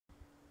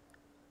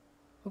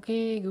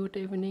Okay, good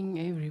evening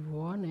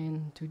everyone,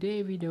 and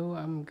today video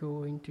I'm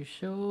going to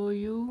show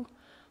you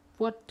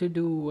what to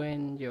do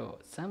when your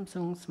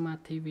Samsung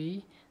Smart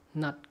TV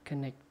not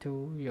connect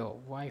to your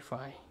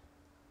Wi-Fi.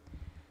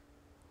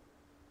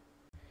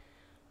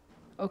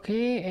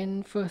 Okay,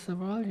 and first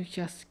of all you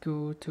just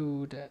go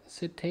to the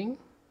setting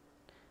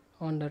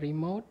on the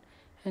remote,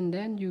 and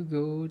then you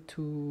go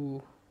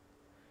to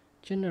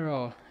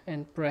general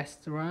and press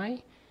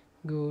right,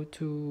 go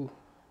to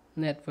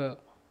network,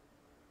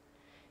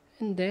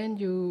 and then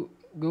you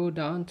go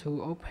down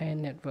to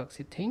open network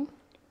setting,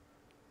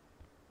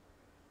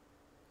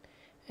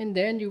 and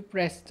then you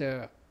press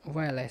the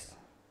wireless,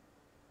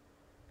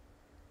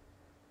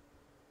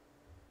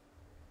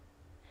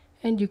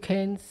 and you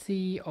can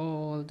see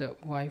all the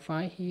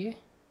Wi-Fi here.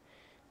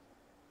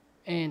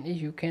 And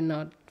if you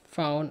cannot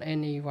found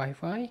any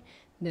Wi-Fi,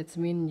 that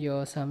means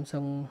your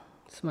Samsung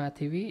Smart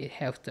TV it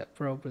has the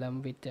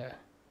problem with the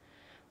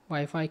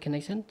Wi-Fi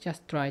connection.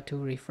 Just try to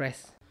refresh.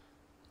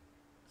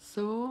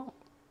 So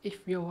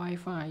if your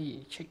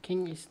Wi-Fi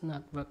checking is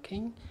not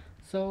working,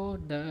 so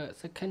the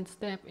second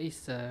step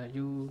is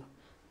you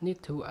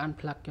need to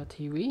unplug your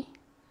TV,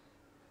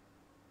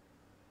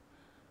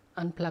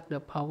 unplug the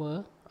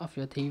power of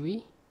your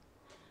TV,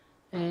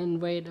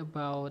 and wait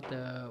about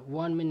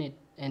 1 minute,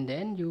 and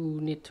then you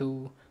need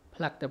to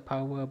plug the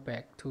power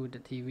back to the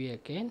TV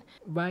again.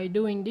 By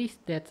doing this,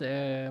 that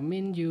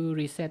means you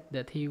reset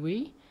the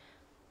TV,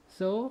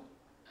 so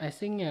I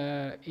think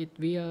it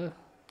will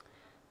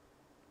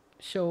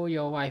show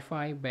your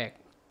Wi-Fi back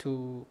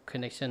to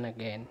connection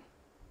again.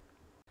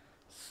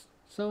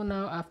 So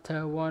now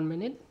after 1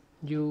 minute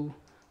you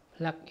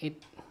plug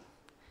it,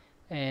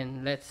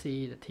 and let's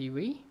see the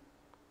TV.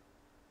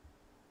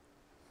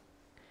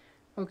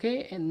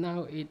 Okay, and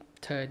now it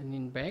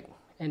turning back,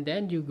 and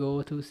then you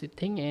go to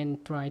setting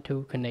and try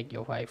to connect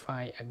your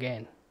Wi-Fi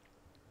again.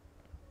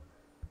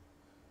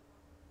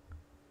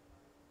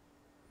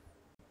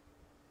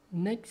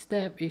 Next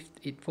step, if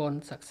it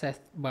won't success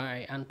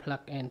by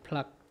unplug and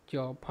plug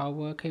your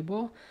power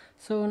cable,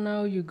 so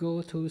now you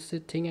go to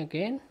setting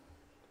again,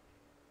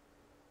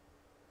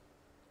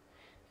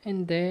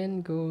 and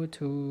then go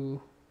to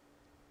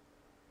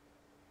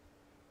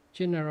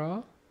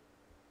general,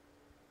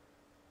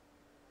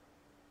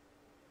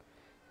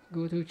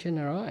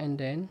 and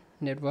then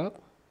network,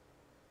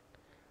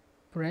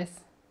 press,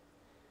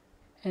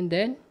 and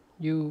then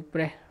you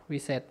press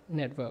reset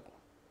network,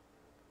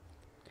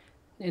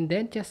 and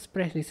then just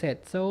press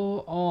reset,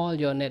 so all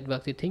your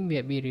network setting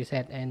will be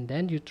reset, and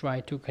then you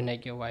try to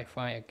connect your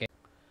Wi-Fi again.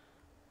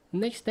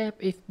 Next step,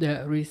 if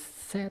the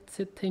reset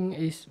setting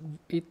is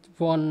it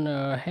won't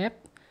help,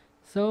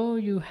 so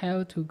you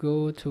have to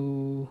go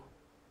to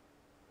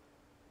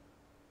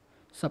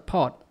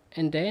support,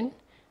 and then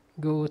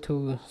go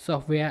to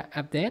software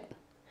update,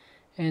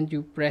 and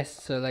you press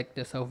select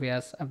the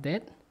software's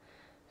update,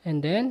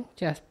 and then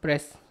just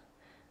press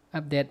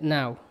update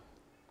now,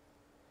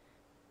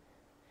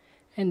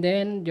 and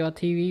then your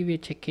TV will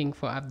checking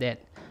for update.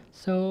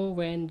 So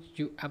when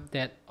you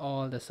update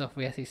all the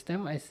software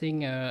system, I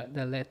think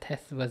the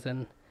latest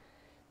version,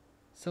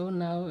 so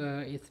now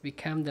it's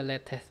become the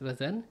latest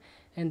version,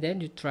 and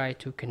then you try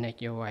to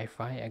connect your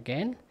Wi-Fi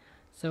again.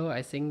 So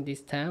I think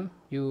this time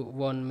you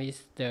won't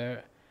miss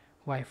the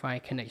Wi-Fi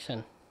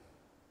connection.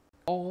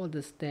 All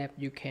the steps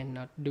you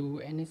cannot do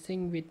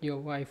anything with your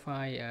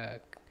Wi-Fi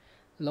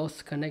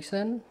lost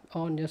connection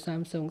on your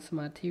Samsung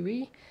Smart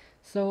TV,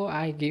 so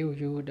I give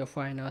you the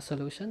final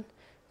solution.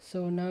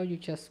 So now you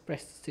just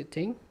press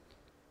setting,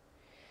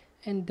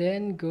 and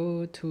then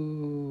go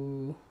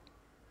to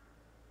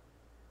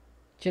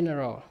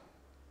general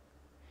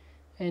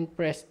and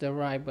press the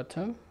right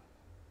button,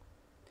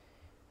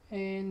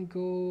 and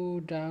go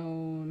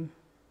down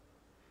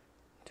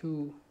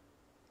to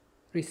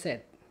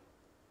reset,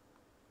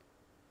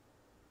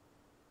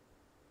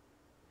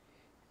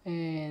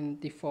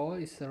 and default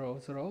is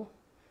 00,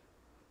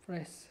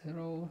 press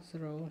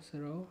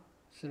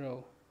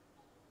 0000,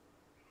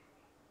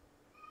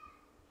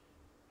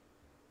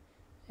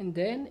 and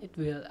then it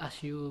will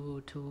ask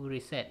you to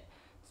reset.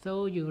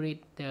 So you read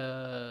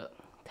the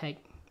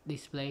text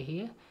display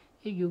here.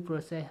 If you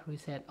process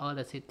reset all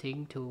the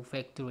settings to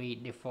factory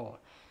default,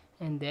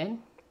 and then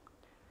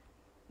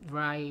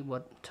right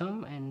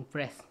button and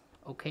press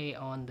OK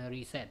on the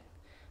reset.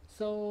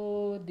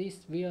 So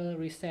this will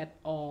reset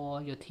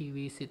all your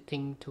TV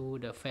setting to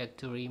the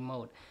factory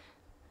mode.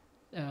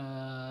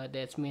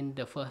 That means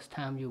the first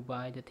time you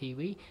buy the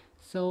TV.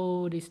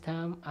 So this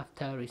time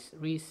after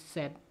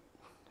reset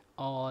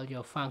all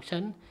your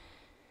function,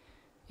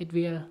 it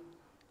will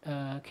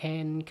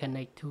can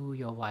connect to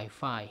your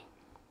Wi-Fi.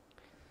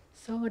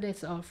 So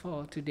that's all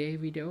for today's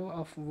video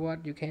of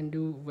what you can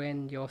do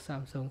when your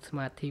Samsung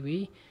Smart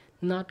TV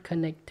not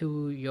connect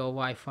to your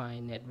Wi-Fi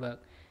network.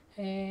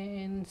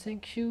 And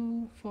thank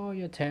you for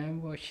your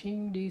time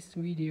watching this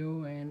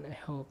video, and I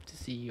hope to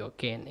see you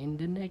again in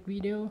the next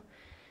video.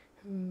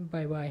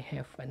 Bye bye,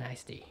 have a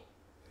nice day.